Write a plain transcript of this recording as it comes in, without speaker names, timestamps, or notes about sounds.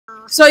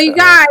So you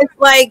guys,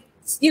 like,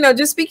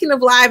 just speaking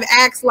of live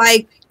acts,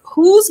 like,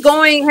 who's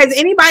going? Has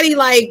anybody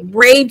like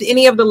braved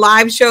any of the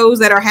live shows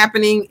that are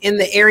happening in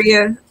the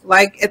area,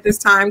 like at this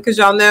time? Because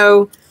y'all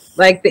know,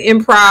 like the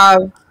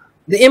improv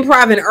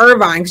in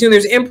Irvine. Because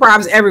there's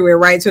improvs everywhere,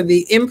 right? So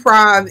the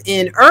improv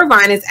in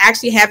Irvine is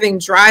actually having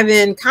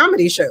drive-in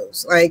comedy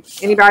shows. Like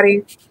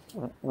anybody?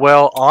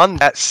 Well, on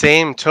that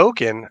same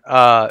token,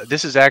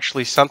 this is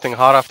actually something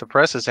hot off the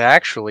presses.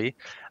 Actually,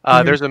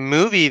 there's a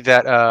movie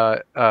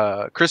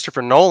that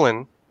Christopher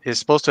Nolan is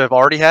supposed to have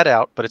already had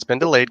out, but it's been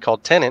delayed,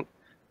 called Tenet,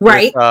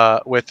 right?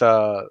 With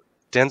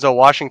Denzel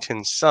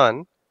Washington's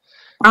son.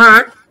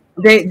 John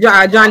David.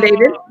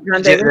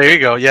 There you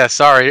go. Yeah,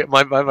 sorry,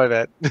 my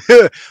bad.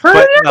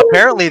 But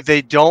apparently,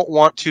 they don't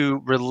want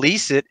to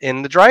release it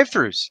in the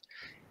drive-thrus.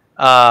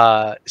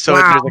 So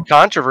there's a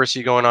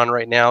controversy going on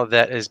right now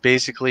that is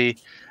basically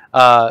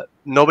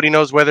nobody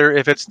knows whether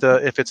if it's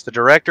the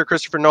director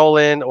Christopher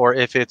Nolan or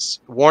if it's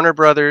Warner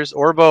Brothers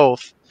or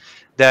both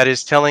that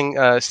is telling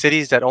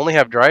cities that only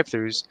have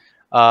drive-thrus,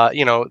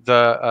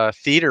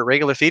 the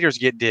regular theaters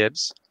get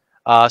dibs,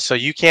 so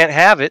you can't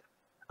have it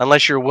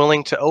unless you're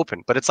willing to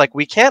open. But it's like,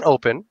 we can't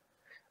open,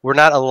 we're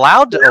not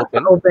allowed to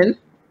open,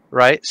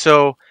 right?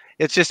 So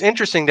it's just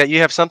interesting that you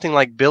have something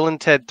like Bill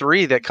and Ted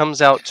 3 that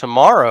comes out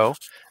tomorrow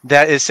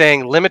that is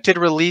saying limited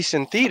release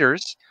in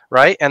theaters,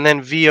 right? And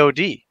then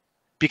VOD,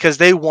 because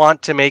they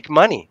want to make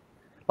money.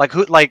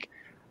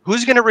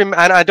 Who's going to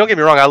remember? Don't get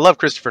me wrong, I love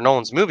Christopher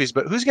Nolan's movies,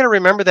 but who's going to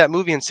remember that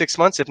movie in 6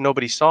 months if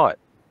nobody saw it?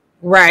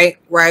 Right.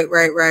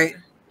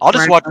 I'll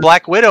just watch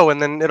Black Widow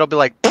and then it'll be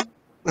like,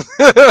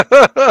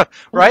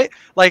 right?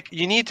 Like,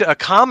 you need to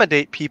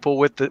accommodate people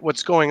with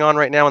what's going on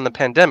right now in the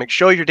pandemic.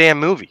 Show your damn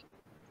movie.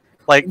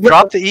 Like,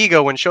 drop the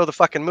ego and show the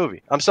fucking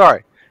movie. I'm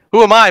sorry.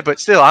 Who am I? But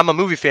still, I'm a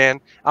movie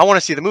fan. I want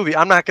to see the movie.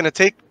 I'm not going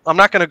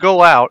to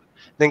go out,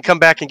 then come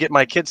back and get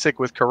my kid sick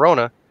with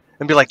Corona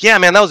and be like, yeah,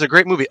 man, that was a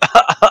great movie.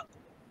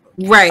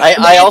 Right.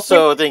 I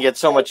also think it's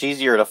so much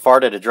easier to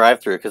fart at a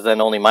drive-thru because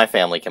then only my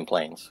family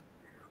complains.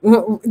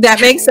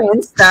 That makes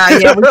sense.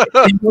 Yeah,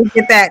 we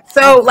get that.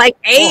 So,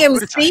 like,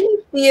 AMC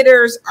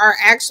theaters are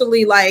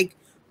actually like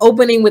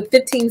opening with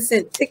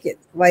 15-cent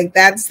tickets. Like,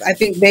 that's, I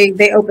think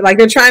they open, like,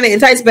 they're trying to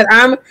entice. But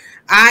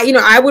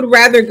I would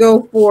rather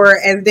go for,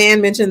 as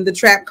Dan mentioned, the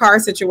trap car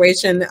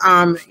situation,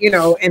 and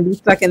be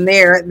stuck in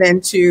there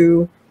than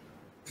to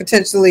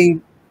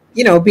potentially,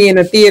 be in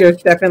a theater,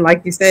 Stefan,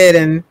 like you said,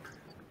 and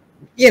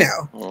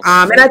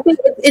and I think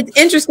it's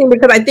interesting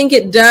because I think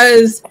it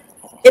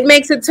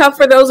makes it tough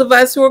for those of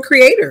us who are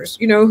creators,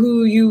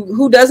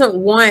 who doesn't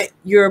want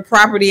your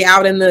property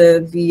out in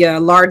the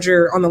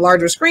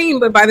larger screen,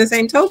 but by the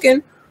same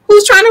token,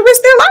 who's trying to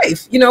risk their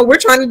life? We're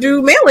trying to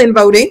do mail-in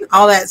voting,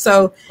 all that.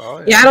 So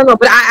I don't know,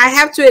 but I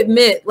have to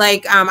admit,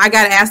 like, I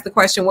got to ask the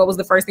question, what was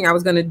the first thing I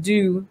was going to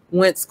do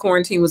once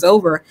quarantine was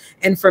over?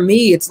 And for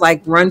me, it's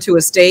like run to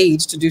a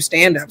stage to do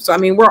stand-up. So, I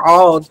mean, we're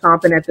all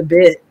chomping at the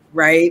bit,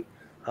 right?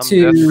 I'm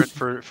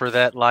desperate for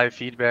that live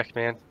feedback,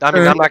 man. I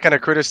mean, I'm not going to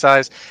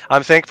criticize.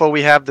 I'm thankful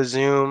we have the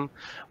Zoom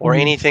or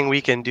anything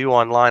we can do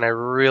online. I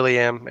really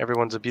am.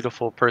 Everyone's a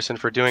beautiful person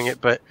for doing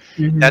it, but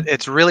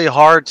it's really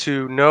hard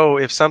to know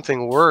if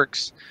something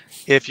works.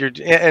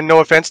 And no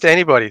offense to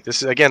anybody.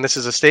 This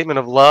is a statement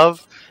of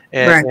love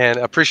and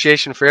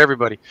appreciation for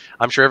everybody.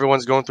 I'm sure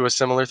everyone's going through a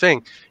similar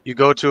thing. You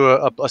go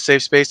to a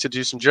safe space to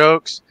do some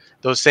jokes.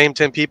 Those same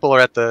 10 people are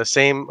at the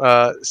same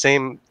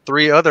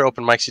 3 other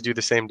open mics you do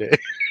the same day.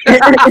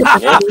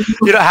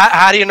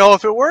 How do you know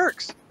if it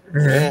works?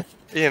 I'm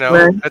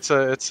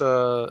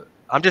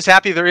just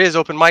happy there is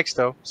open mics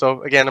though.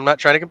 So again, I'm not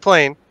trying to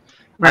complain.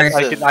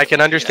 I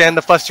can understand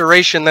the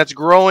frustration that's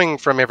growing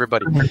from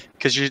everybody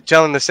because you're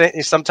telling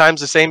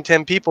sometimes the same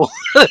 10 people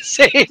the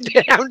same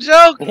damn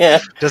joke. Yeah.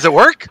 Does it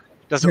work?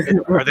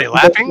 Are they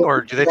laughing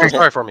or do they feel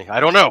sorry for me? I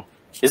don't know.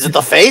 Is it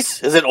the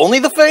face? Is it only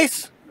the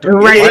face?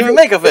 Right. You even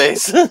make a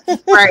face. right.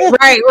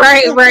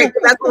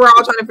 That's what we're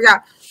all trying to figure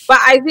out. But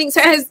I think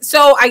I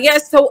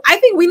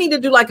think we need to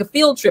do like a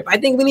field trip. I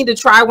think we need to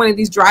try one of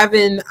these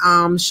drive-in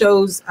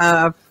shows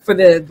for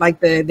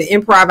the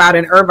improv out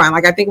in Irvine.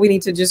 Like, I think we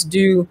need to just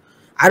do,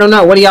 I don't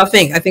know, what do y'all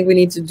think? I think we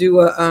need to do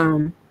a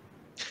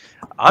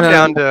I'm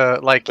down to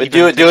like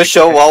do a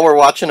show while we're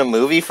watching a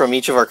movie from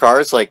each of our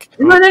cars. Like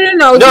no,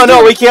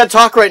 we can't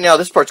talk right now.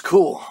 This part's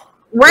cool.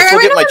 Right. Let's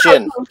go get my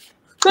chin.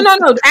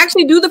 No.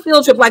 Actually, do the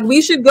field trip. Like, we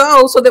should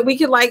go so that we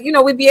could, like,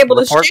 we'd be able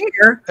to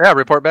share. Yeah,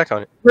 report back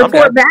on it.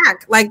 Report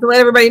back, like, to let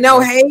everybody know,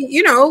 hey,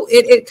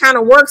 it kind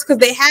of works because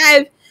they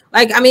have,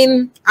 like, I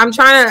mean, I'm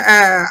trying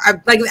to,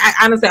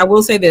 honestly, I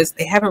will say this: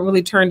 they haven't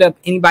really turned up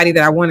anybody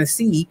that I want to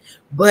see,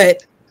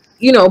 but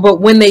but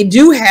when they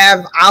do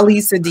have Ali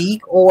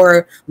Sadiq,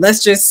 or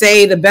let's just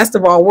say the best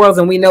of all worlds,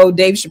 and we know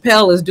Dave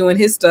Chappelle is doing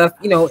his stuff,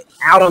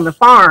 out on the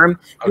farm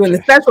doing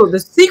the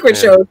secret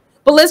shows.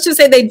 But let's just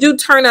say they do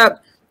turn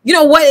up.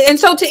 And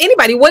so to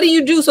anybody, what do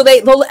you do? So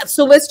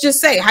let's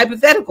just say,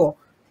 hypothetical,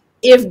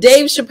 if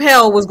Dave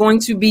Chappelle was going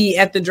to be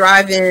at the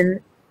drive-in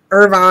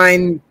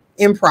Irvine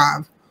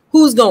improv,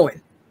 who's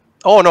going?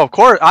 Oh, no, of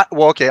course.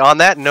 On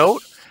that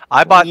note,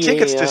 I bought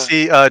tickets to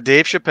see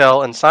Dave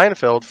Chappelle and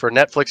Seinfeld for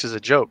Netflix as a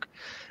joke.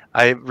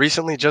 I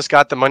recently just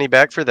got the money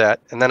back for that,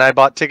 and then I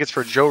bought tickets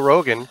for Joe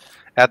Rogan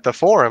at the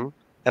Forum,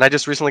 and I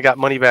just recently got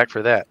money back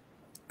for that.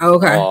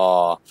 Okay.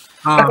 Well,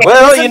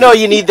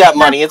 you need that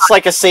money. It's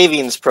like a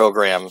savings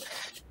program.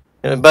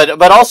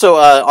 But also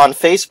on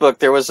Facebook,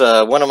 there was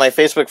one of my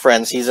Facebook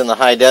friends. He's in the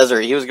high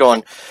desert. He was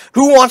going,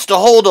 "Who wants to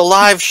hold a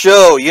live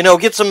show?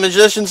 Get some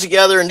musicians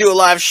together and do a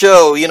live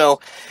show.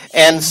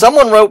 And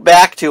someone wrote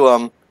back to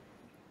him,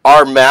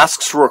 "Are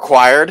masks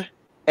required?"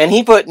 And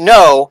he put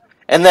no.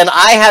 And then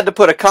I had to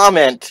put a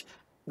comment.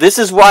 This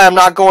is why I'm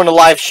not going to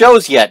live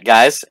shows yet,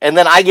 guys. And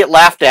then I get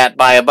laughed at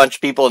by a bunch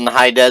of people in the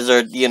high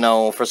desert,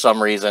 for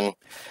some reason.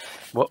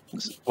 What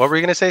were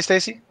you gonna say,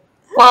 Stacy?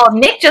 Well,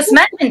 Nick just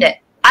mentioned it.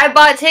 I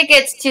bought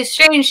tickets to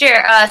Stranger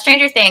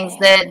Things,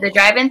 the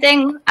drive-in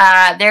thing.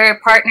 They're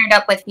partnered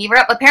up with Fever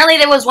Up. Apparently,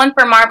 there was one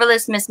for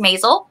Marvelous Miss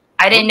Maisel.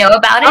 I didn't know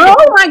about it. Oh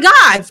my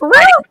God! For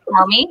real?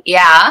 Tell me,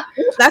 yeah.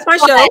 That's my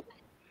show.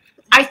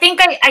 I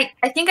think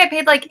I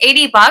paid like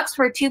 $80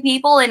 for 2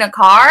 people in a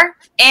car,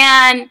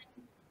 and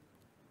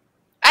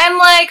I'm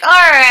like, all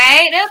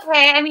right,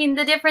 okay. I mean,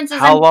 the difference is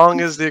how long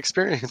is the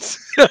experience?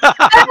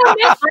 I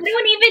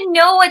don't even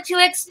know what to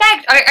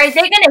expect. Are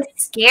they going to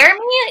scare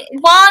me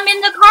while I'm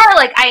in the car?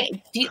 Like,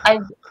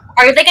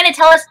 are they going to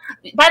tell us?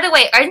 By the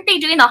way, aren't they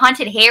doing the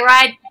haunted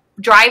hayride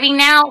driving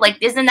now? Like,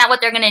 isn't that what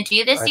they're going to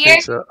do this year?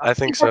 I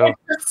think so.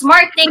 It's a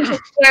smart thing to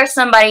scare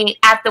somebody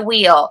at the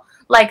wheel.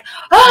 Like,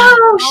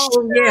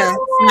 oh yeah.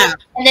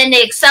 And then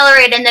they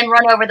accelerate and then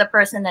run over the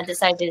person that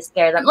decided to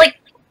scare them.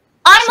 Like,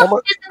 I'm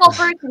a physical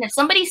person. If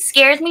somebody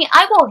scares me,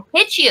 I will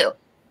hit you.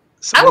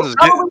 I will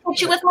probably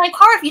hit you with my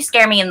car if you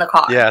scare me in the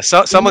car. Yeah,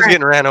 someone's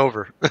getting ran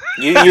over.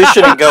 You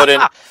shouldn't go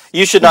to.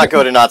 You should not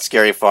go to Not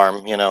Scary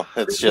Farm.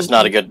 It's just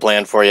not a good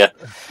plan for you.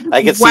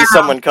 I could see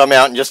someone come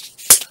out and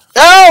just.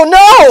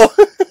 Oh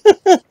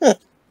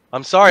no!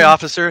 I'm sorry,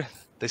 officer.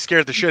 They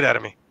scared the shit out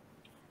of me.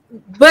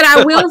 But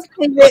I will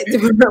say this,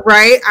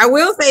 right? I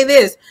will say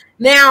this.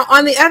 Now,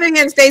 on the other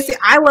hand, Stacey,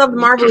 I love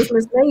Marvelous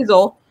Miss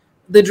Maisel.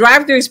 The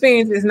drive-thru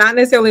experience is not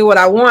necessarily what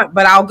I want,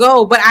 but I'll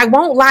go. But I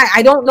won't lie.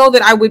 I don't know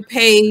that I would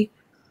pay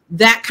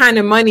that kind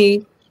of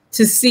money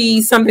to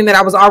see something that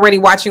I was already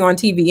watching on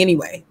TV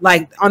anyway.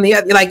 Like on the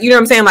other, like, you know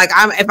what I'm saying? Like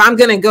if I'm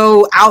going to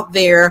go out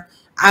there,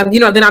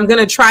 then I'm going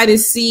to try to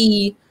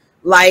see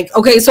like,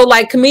 okay, so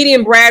like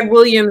comedian Brad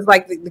Williams,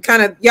 like the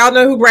kind of, y'all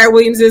know who Brad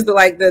Williams is? The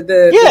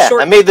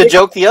short, I made the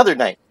joke the other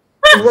night.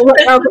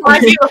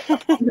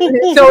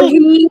 So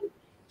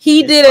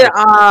he did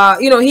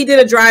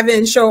a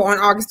drive-in show on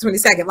August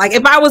 22nd. Like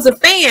if I was a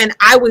fan,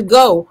 I would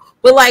go.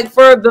 But like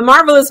for the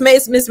Marvelous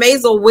Miss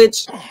Maisel,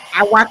 which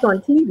I watch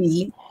on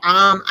TV,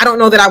 I don't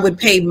know that I would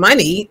pay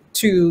money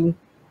to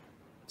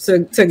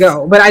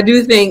go. But I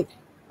do think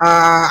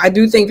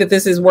that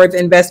this is worth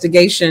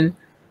investigation.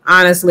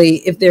 Honestly,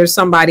 if there's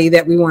somebody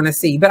that we want to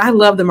see. But I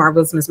love the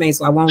Marvelous Miss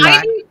Maisel. I won't lie.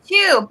 I do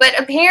too. But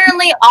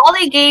apparently, all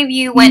they gave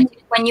you when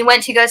you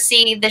went to go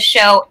see the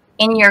show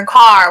in your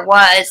car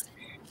was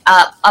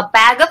a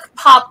bag of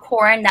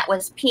popcorn that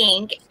was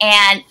pink,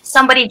 and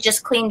somebody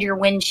just cleaned your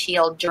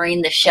windshield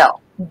during the show.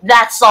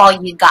 That's all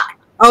you got.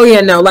 Oh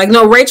yeah, no,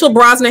 Rachel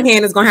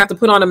Brosnahan is gonna have to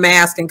put on a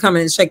mask and come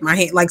in and shake my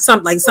hand, like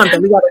something.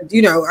 We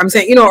gotta, I'm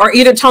saying, or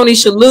either Tony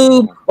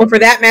Shalhoub, or for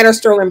that matter,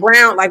 Sterling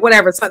Brown, like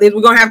whatever. So we're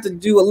gonna have to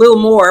do a little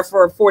more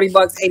for $40,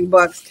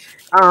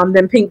 $80,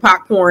 than pink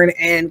popcorn,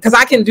 and because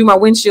I can do my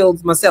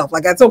windshields myself.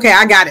 Like that's okay.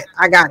 I got it.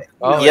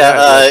 Oh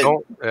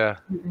yeah.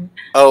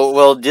 Oh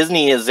well,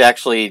 Disney is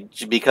actually,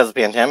 because the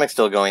pandemic's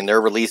still going,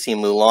 they're releasing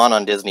Mulan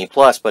on Disney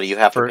Plus, but you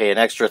have to pay an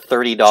extra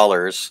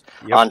 $30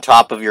 on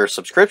top of your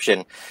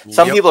subscription.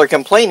 Some people are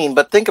complaining,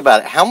 but think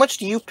about it. How much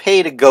do you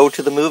pay to go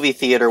to the movie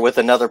theater with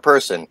another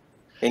person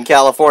in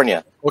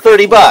California?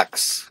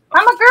 $30.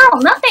 I'm a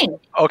girl, nothing.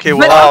 Okay,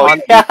 well, is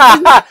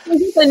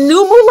this a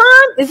new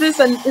Mulan? Is this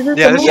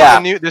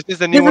this is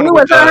the new one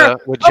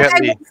with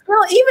Jet Li.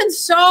 Still, even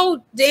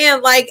so,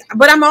 Dan,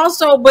 but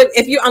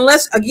if you,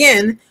 unless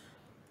again,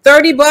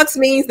 $30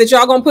 means that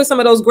y'all gonna put some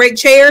of those great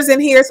chairs in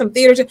here, some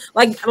theater,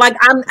 I'm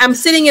still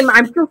sitting in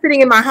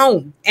my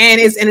home,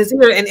 and it's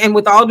here, and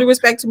with all due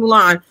respect to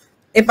Mulan,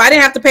 if I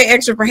didn't have to pay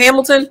extra for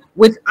Hamilton,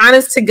 with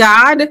honest to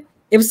God,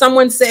 if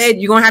someone said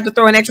you're gonna have to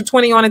throw an extra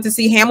 $20 on it to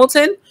see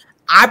Hamilton,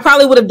 I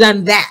probably would have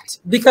done that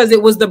because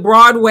it was the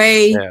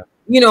Broadway,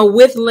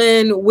 with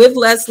Lynn, with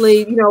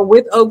Leslie,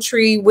 with Oak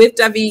Tree, with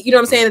Davi, you know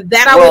what I'm saying?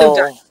 That I would have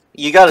done.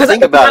 You got to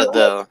think about it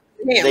though.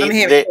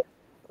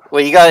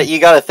 You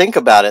got to think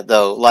about it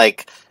though.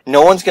 Like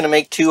no one's going to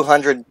make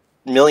 $200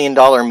 million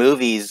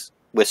movies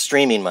with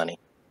streaming money.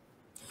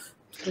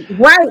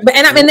 Right, but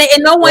and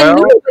no one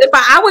knew. But if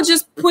I would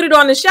just put it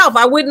on the shelf,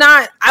 I would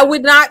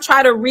not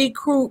try to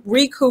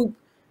recoup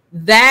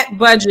that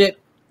budget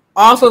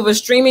off of a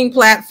streaming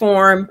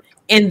platform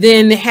and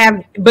then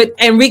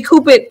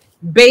recoup it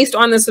based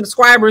on the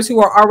subscribers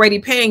who are already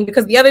paying.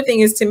 Because the other thing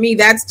is, to me,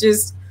 that's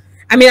just,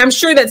 I mean, I'm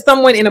sure that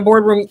someone in a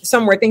boardroom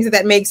somewhere thinks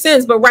that makes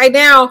sense, but right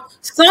now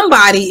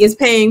somebody is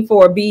paying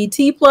for BET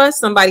Plus,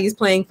 somebody is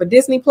paying for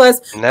Disney Plus,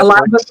 Netflix. A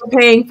lot of us are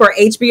paying for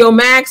HBO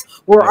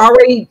Max. We're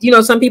already,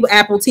 some people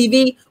Apple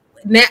TV,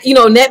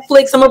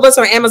 Netflix. Some of us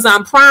are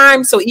Amazon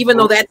Prime. So even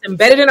though that's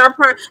embedded in our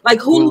Prime, like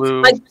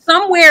Hulu, like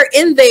somewhere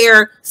in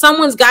there,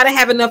 someone's got to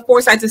have enough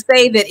foresight to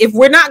say that if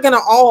we're not going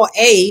to all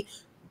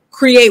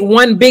create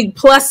one big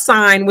plus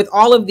sign with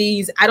all of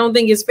these, I don't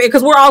think it's fair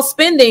because we're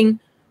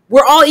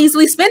all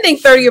easily spending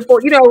 30 or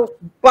 40,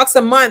 bucks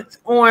a month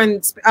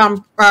on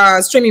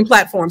streaming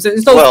platforms.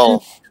 And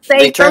so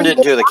they turned it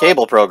into the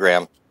cable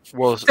program.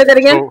 Well, say that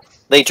again.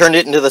 They turned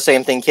it into the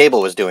same thing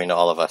cable was doing to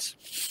all of us.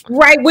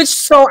 Right.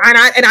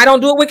 And I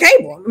don't do it with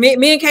cable. Me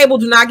and cable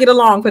do not get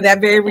along for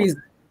that very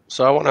reason.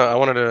 So I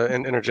wanted to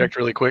interject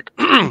really quick.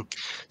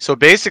 So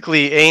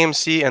basically,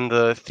 AMC and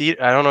the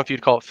I don't know if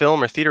you'd call it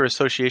Film or Theater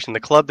Association, the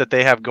club that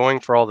they have going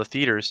for all the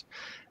theaters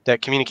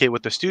that communicate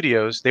with the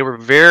studios, they were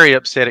very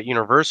upset at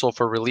Universal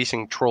for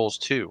releasing Trolls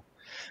 2.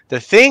 The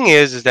thing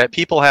is that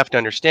people have to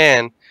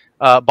understand,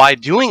 by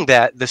doing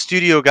that, the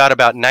studio got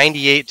about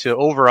 98 to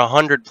over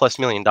 $100+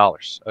 million.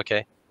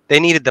 Okay, they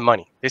needed the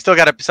money. They still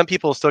got to. Some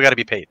people still got to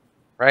be paid,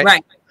 right?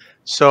 Right.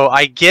 So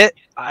I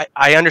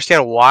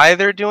understand why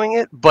they're doing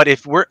it, but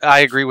I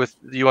agree with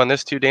you on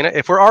this too, Dana.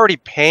 If we're already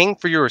paying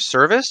for your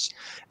service,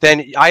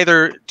 then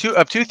either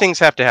two things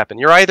have to happen.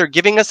 You're either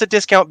giving us a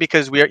discount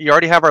because you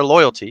already have our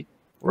loyalty.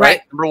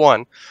 Right. Number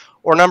one,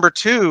 or number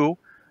two,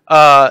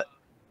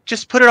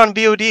 just put it on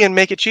VOD and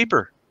make it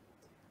cheaper.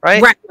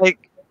 Right.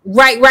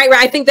 Right.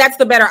 I think that's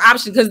the better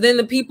option because then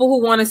the people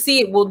who want to see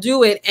it will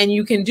do it and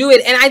you can do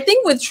it. And I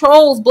think with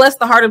Trolls, bless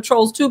the heart of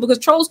Trolls 2, because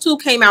Trolls 2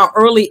 came out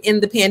early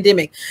in the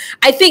pandemic.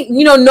 I think,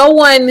 no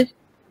one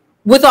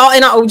with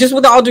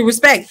all due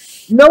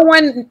respect, no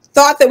one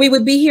thought that we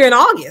would be here in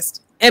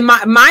August. And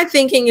my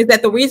thinking is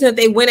that the reason that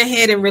they went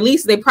ahead and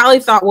released, they probably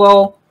thought,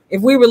 well,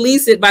 if we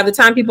release it by the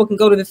time people can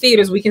go to the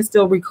theaters, we can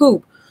still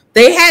recoup.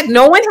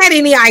 No one had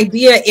any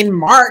idea in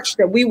March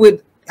that we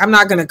would, I'm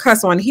not going to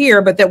cuss on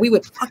here, but that we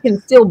would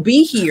fucking still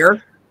be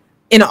here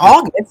in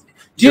August.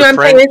 Do you know what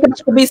I'm saying?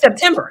 It's going to be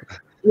September.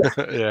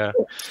 Yeah.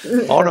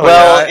 Oh, no,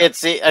 well,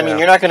 I mean,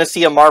 you're not going to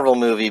see a Marvel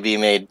movie be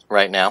made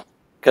right now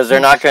because they're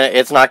not going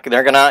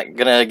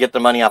to get the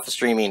money off of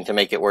streaming to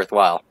make it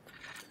worthwhile.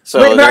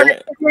 So is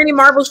there any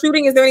Marvel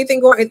shooting? Is there anything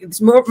going? It's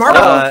more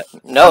Marvel.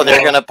 No,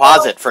 they're going to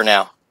pause it for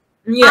now.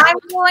 Yeah. I'm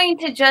going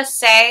to just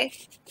say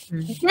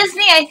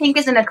Disney, I think,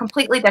 is in a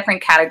completely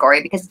different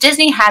category because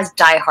Disney has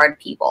diehard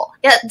people.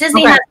 Yeah,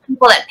 Disney has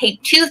people that pay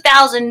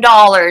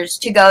 $2,000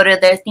 to go to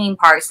their theme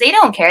parks. They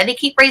don't care. They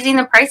keep raising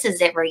the prices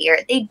every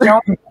year. They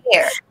don't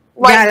care.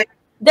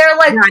 They're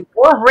like,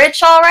 we're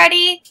rich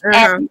already,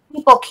 and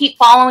people keep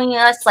following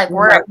us. Like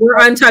we're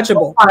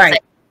untouchable,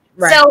 right?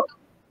 So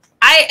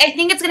I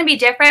think it's going to be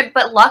different,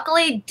 but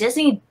luckily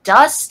Disney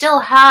does still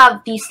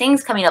have these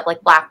things coming up, like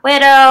Black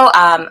Widow,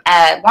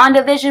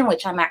 WandaVision,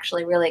 which I'm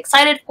actually really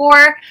excited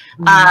for.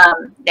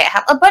 They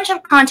have a bunch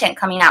of content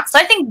coming out, so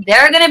I think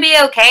they're going to be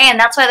okay, and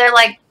that's why they're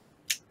like,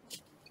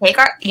 take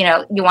our,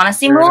 you want to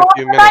see Mulan?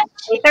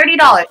 Pay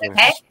 $30,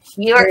 okay?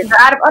 You're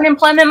out of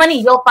unemployment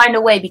money, you'll find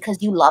a way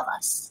because you love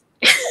us.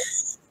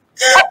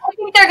 I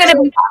think they're going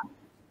to be fine.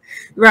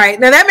 Right.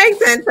 Now that makes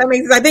sense.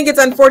 I think it's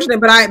unfortunate,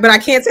 but I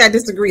can't say I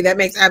disagree. That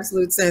makes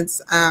absolute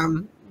sense.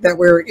 That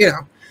we're,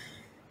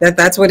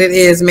 that's what it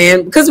is,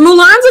 man. Because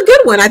Mulan's a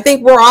good one. I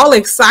think we're all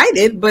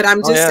excited, but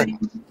I'm just saying,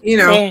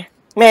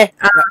 Meh.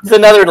 It's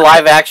another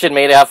live action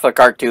made off a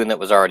cartoon that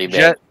was already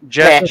made.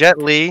 Jet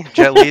Li's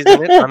in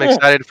it. I'm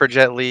excited for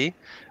Jet Li.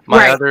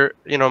 My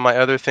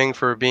other thing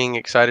for being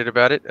excited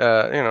about it,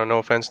 no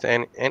offense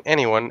to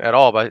anyone at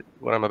all by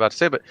what I'm about to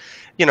say, but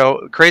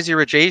Crazy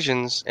Rich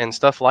Asians and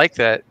stuff like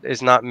that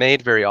is not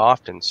made very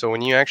often. So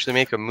when you actually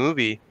make a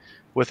movie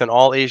with an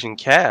all Asian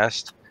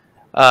cast,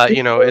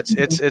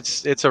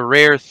 it's a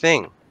rare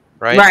thing,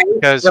 right?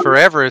 Because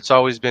forever it's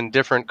always been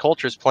different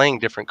cultures playing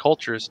different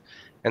cultures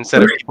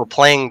instead of people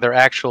playing their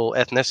actual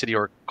ethnicity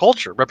or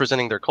culture,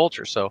 representing their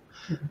culture. So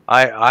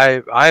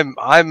I'm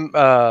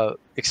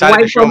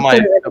excited to show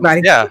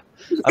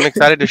I'm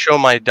excited to show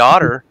my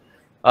daughter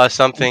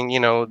something,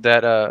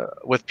 that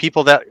with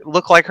people that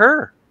look like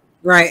her.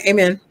 Right.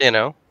 Amen.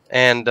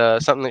 And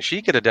something that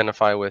she could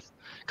identify with.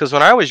 Because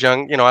when I was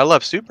young, I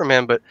loved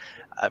Superman, but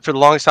for the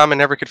longest time I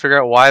never could figure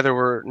out why there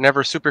were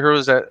never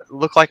superheroes that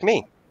looked like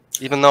me.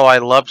 Even though I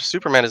loved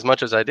Superman as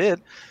much as I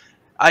did,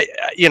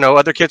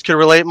 other kids could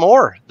relate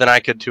more than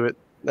I could to it.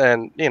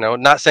 And,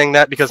 not saying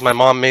that because my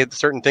mom made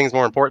certain things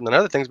more important than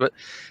other things, but,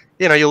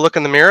 you look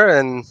in the mirror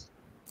and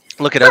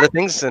look at other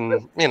things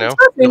and, we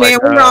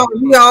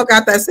all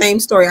got that same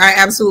story. I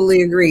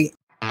absolutely agree.